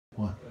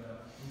One.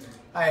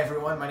 Hi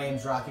everyone, my name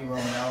is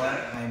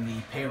Romanella. I'm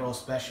the payroll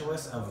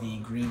specialist of the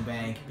Green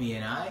Bank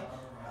BNI.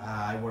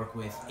 I work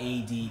with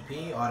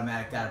ADP,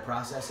 Automatic Data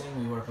Processing.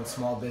 We work with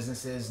small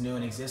businesses, new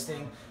and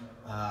existing,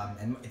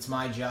 and it's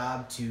my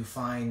job to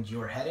find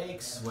your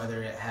headaches,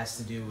 whether it has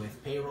to do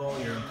with payroll,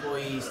 your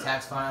employees,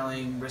 tax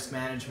filing, risk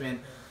management,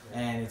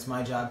 and it's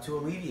my job to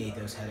alleviate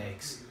those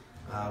headaches.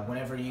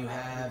 Whenever you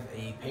have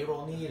a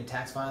payroll need, a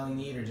tax filing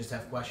need, or just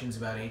have questions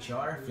about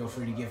HR, feel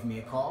free to give me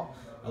a call.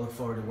 I look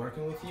forward to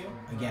working with you.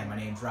 Again, my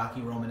name is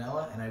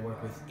Romanella, and I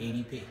work with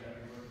ADP.